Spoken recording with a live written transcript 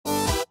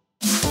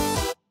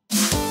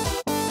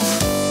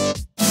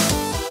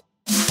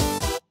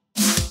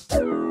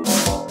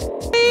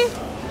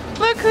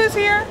is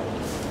here.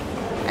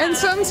 And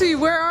Sansi,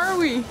 where are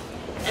we?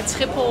 At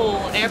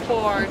Schiphol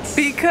Airport.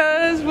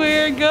 Because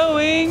we're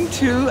going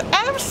to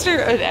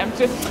Amsterdam.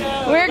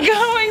 We're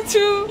going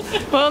to,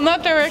 well,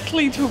 not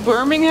directly to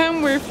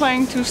Birmingham. We're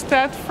flying to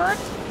Stansted.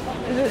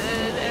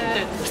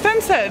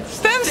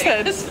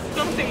 Stansted.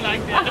 Something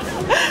like that.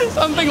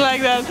 Something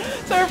like that.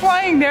 So we're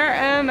flying there,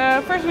 and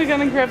first we're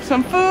gonna grab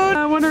some food.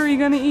 What are we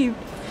gonna eat?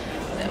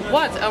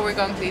 What are we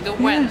going to eat or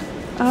when?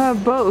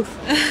 Both.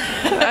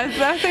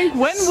 I think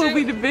when soon. Will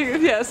be the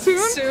biggest. Yeah, soon.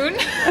 Soon.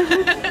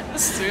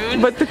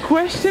 Soon. But the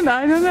question,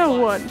 I don't know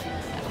what.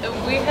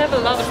 We have a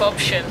lot of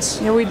options.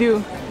 Yeah, we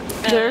do.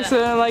 There's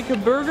like a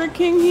Burger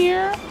King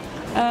here.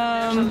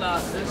 There's a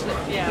lot.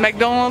 Yeah.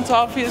 McDonald's,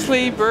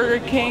 obviously, Burger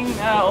King,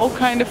 all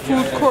kind of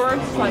food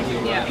courts like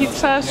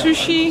pizza,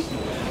 sushi.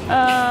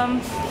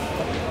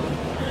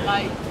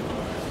 Hi.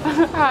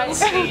 Hi.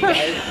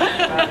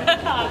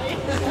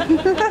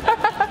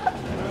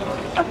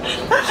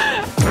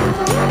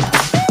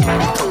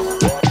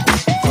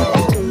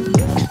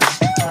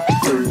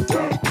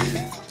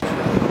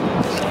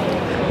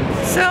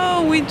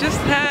 So we just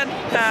had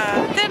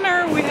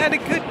dinner. We had a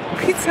good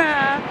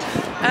pizza.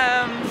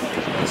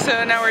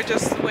 So now we're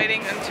just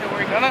waiting until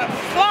we're gonna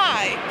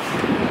fly.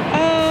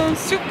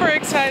 Super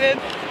excited,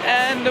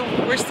 and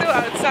we're still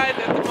outside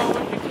at the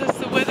moment because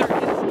the weather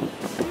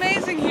is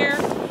amazing here.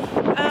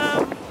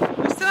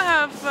 We still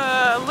have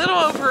a little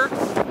over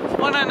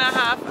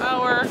 1.5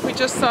 hours. We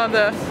just saw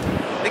the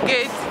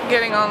gate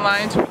getting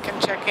online so we can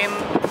check in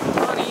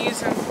on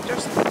ease, and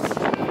just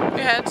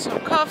we had some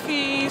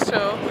coffee,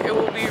 so it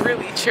will be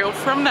really chill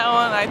from now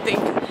on, I think.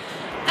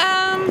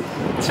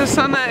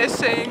 Susanna is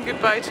saying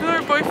goodbye to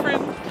her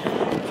boyfriend,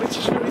 which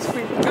is really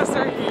sweet because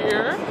they're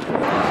here.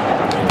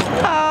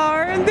 Oh,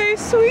 aren't they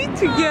sweet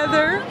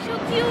together? Oh, so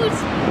cute.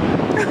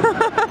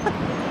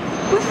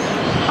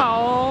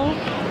 Oh,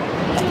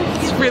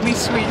 it's really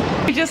sweet.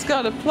 We just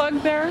got a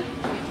plug there,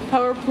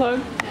 power plug,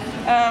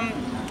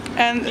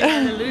 and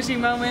a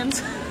losing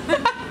moment.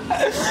 Yeah,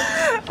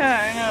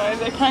 I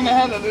know, I kind of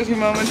had a losing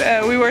moment.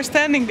 We were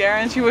standing there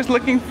and she was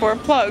looking for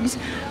plugs.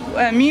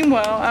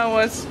 Meanwhile, I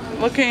was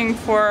looking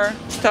for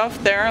stuff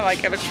there,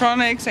 like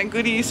electronics and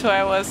goodies, so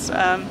I was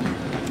a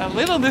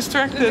little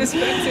distracted.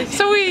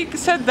 So we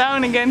sat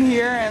down again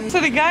here, and so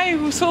the guy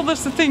who sold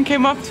us the thing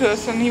came up to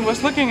us and he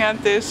was looking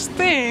at this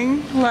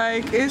thing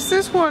like, is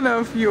this one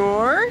of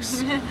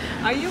yours?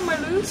 Are you my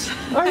loose?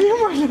 Are you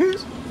my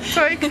loose?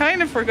 So I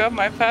kind of forgot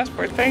my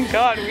passport. Thank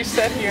God we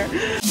sat here.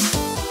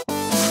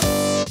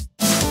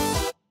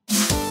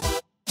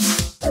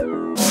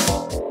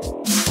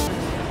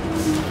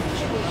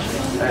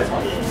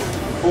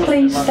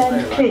 Please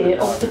stand clear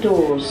of the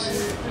doors.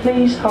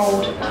 Please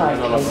hold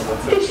tightly.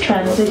 This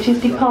transit is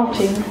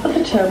departing for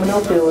the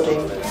terminal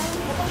building.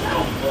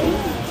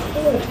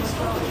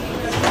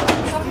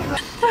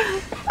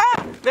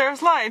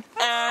 There's light.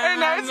 And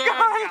now it's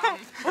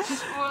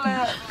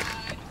gone.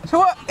 So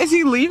what, is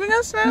he leaving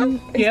us now?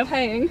 He's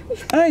paying.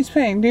 Oh, he's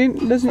paying.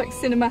 Doesn't It's like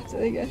cinematic,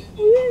 there you go.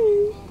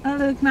 Oh,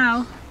 look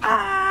now.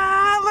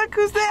 Ah, look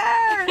who's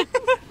there.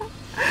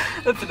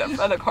 That's enough,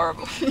 I look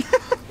horrible.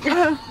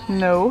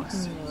 No.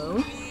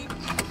 No.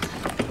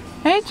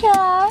 Hey,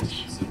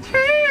 Josh.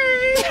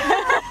 Hey.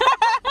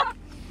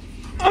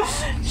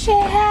 Say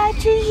hi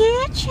to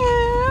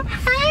YouTube.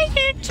 Hi,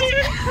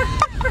 YouTube.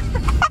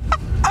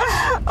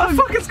 What the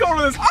fuck is going on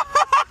with this?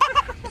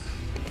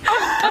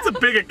 That's a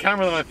bigger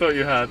camera than I thought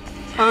you had.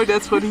 Oh,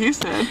 that's what he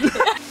said. Oh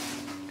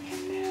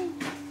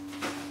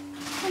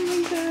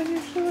my God,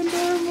 you're so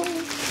adorable.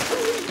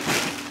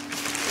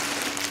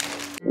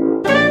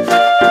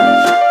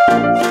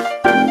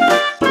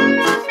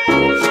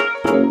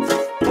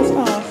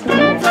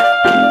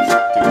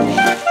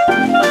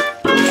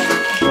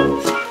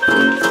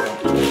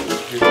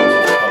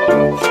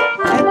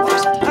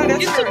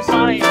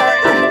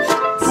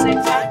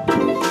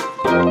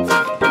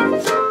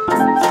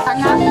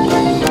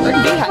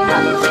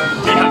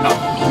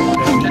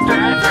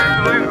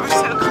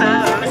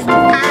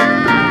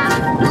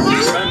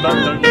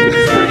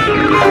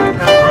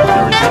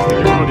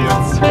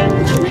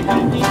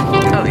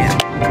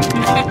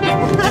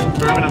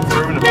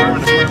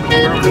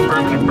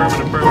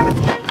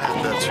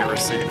 That's your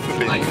receipt for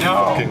being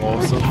fucking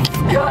awesome.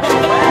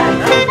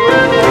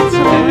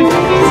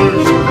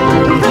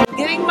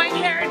 Getting my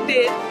hair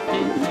did.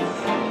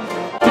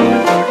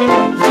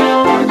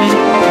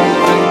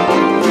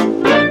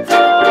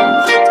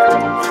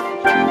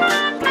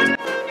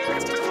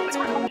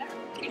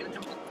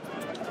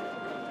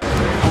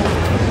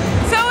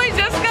 So we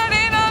just got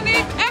in on the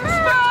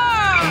expo!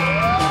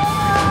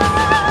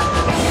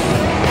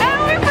 And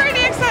we're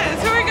pretty excited.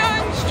 So we're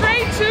going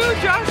straight to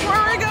Josh. Where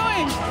are we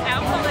going?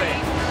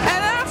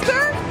 And after?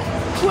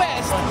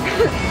 Quest.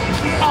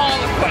 All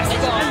the quests.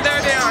 And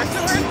there they are. So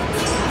we're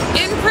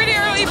in pretty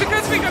early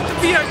because we got the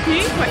VIP.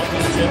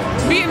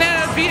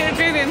 Be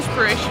an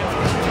inspiration.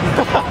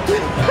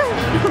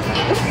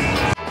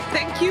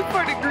 Thank you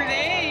for the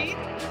grenade.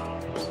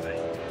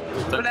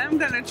 But I'm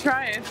gonna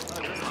try it.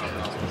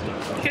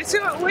 Okay, so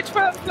which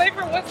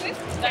flavor was this?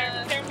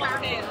 Caramel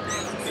haze.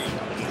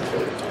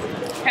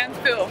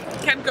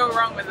 Can't go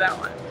wrong with that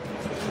one.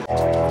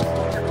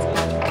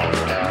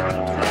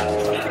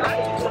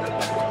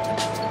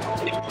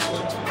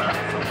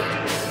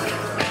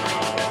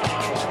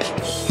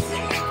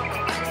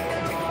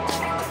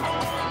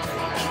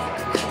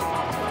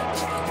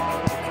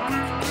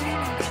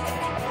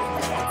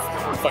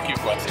 Fuck you,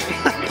 question.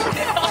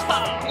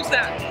 Who's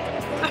that?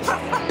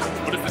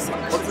 What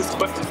does this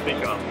question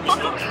speak of?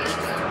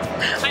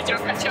 I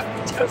joke.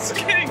 Just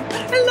kidding.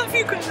 I love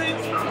you guys. I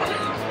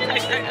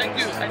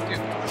do.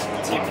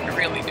 I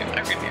really do.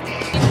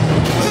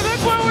 So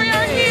that's why we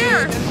are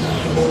here.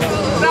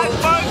 That's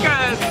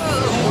focus.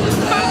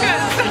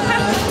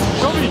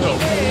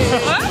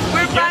 What?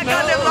 We're back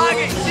on the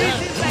vlogging.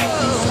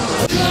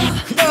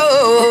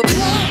 No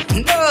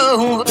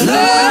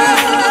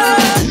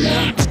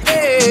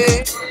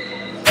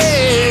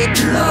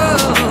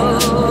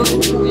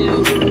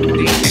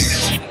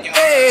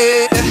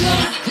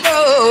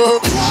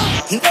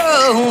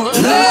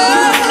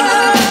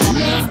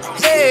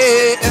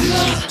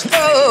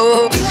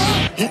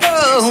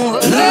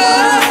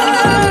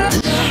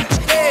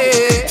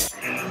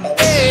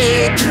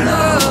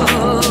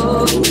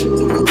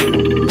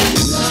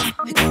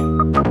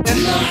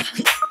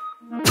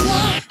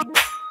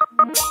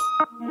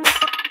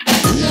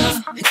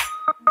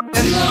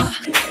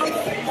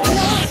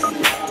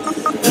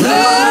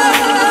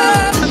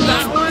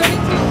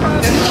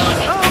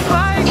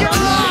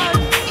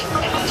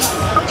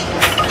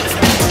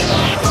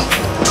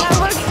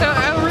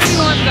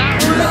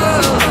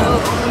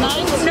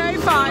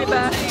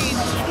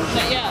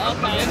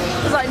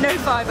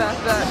fibre,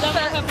 but Then I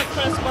have the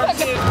crust one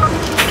too.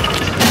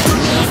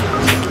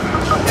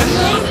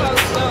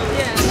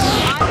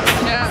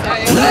 Yeah, I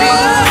agree.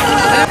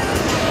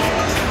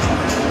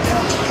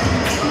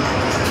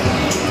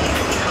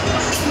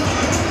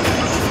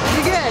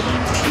 you good?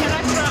 Can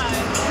I try?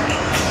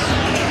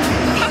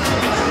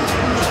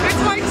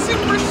 It's like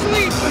super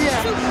sweet, but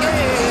Yeah. super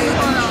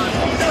going on.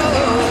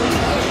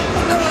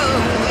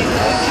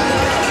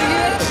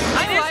 I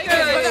like it,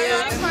 but I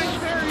like mine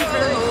very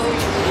sweet.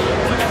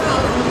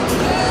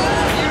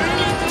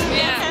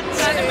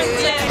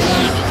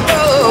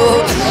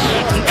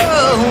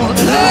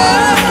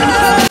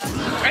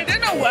 I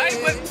don't know why,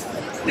 but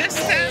this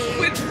stand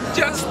with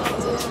just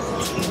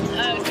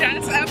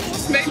jazz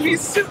apples made me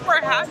super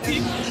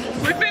happy.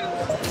 We've been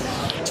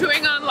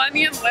chewing on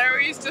Lenny and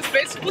Larry's, just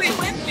basically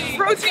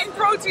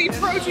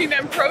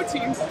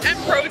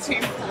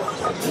protein.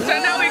 So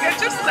now we get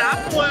just an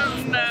apple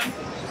and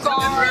it's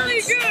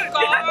really good.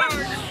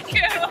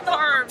 Yeah,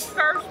 carbs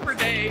for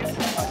days.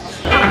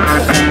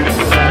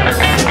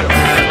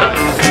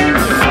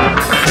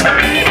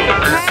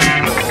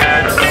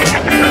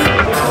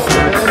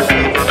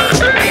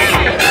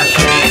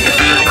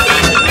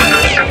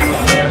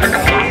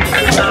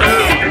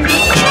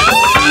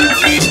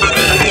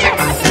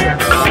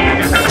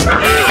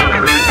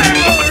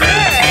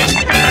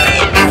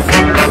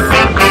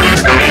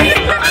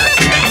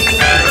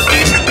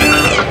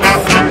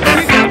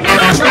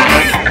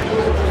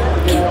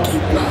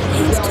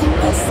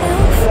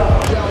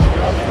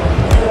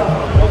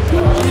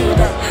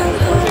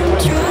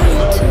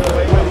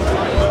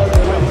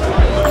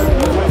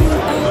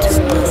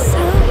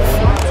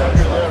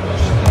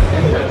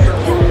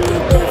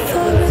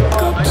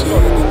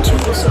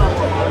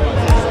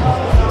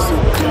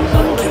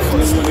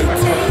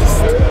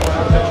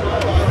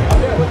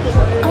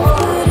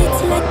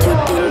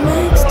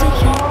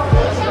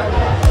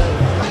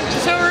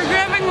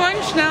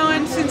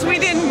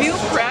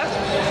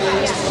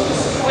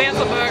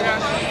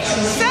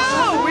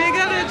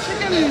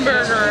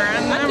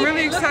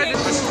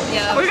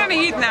 We're gonna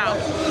eat now.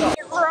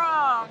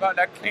 Wrong. About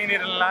that clean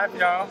eating life,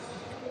 y'all.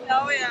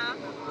 Oh yeah.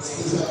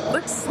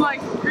 Looks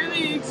like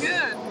really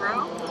good,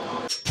 bro.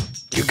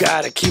 You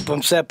gotta keep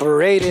them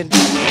separated.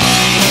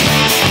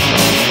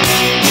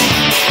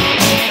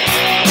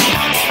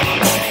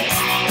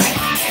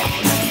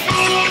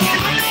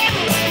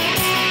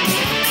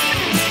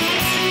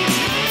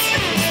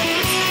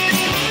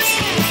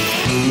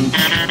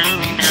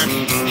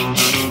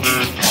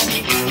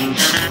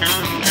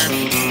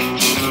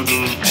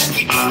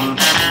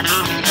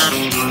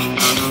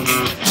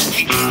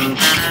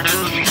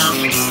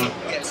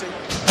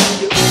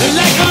 They're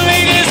like the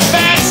latest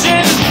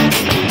fashion.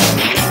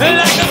 They're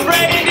like the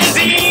brain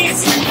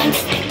disease.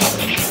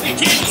 The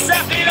kids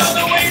suffering on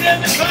the way to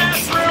the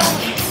classroom.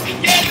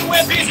 Getting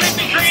whippies with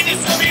the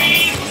greatest of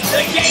ease.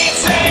 They can't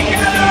say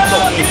go.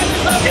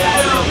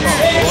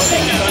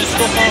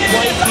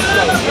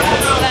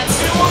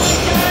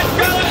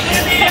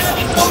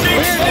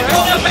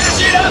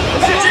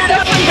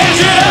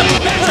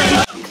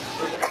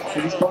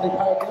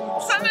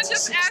 Someone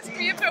just asked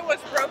me if it was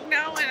broke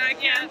now, and I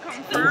can't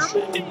confirm.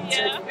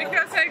 Yeah.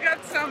 Because I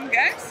got some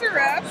gangster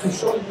raps,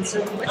 which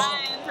is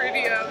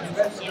pretty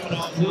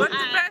But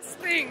the best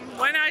thing,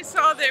 when I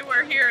saw they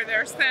were here,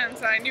 their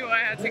stands, I knew I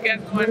had to get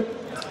one.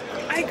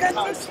 I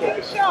got this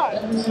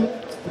screenshot.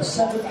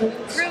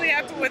 Really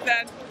happy with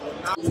that.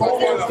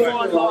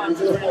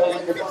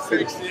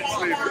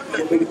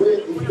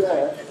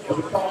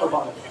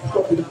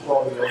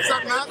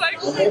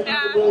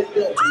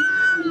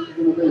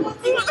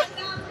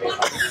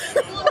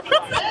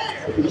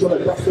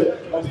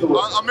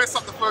 I messed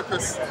up the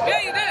focus. Yeah,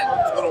 you did.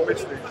 It's a little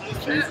misty.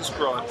 Jesus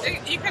Christ.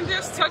 You can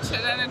just touch it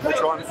and it I'm gonna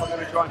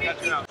try and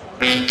catch it up.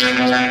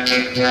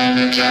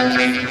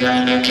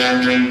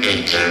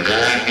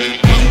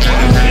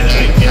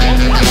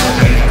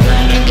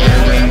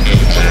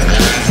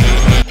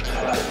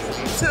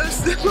 So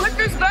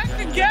Slicker's back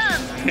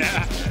again.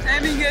 Yeah.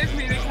 And he gave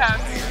me the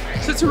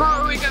cats. So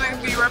tomorrow we're gonna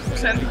be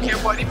representing here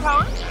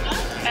Bodypower.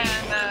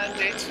 And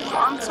day 2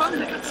 on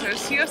Sunday. So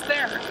see us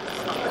there.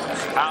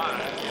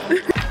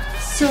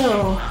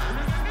 So,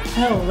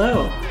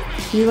 hello.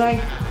 We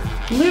like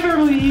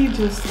literally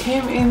just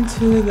came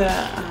into the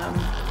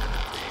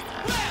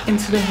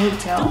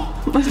hotel.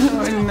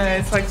 And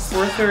it's like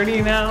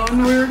 4:30 now,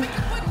 and we're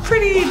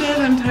pretty dead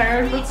and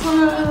tired. But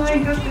somehow I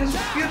got this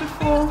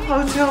beautiful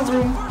hotel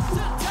room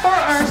for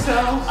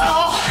ourselves.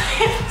 Oh,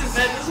 the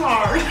bed is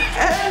hard,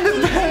 and the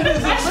bed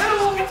is a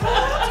little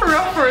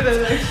rougher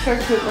than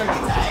expected.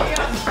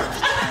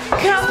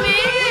 Come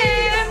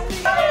in.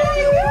 Oh my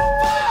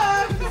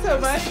God. So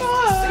much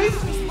fun.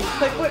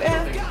 Like what?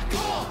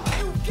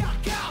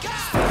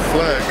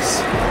 Flex.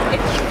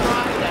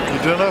 You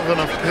don't have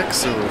enough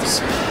pixels.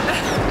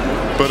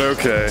 But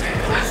okay.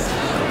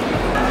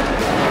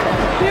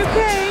 You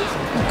okay?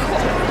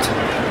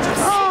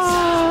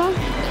 Aww.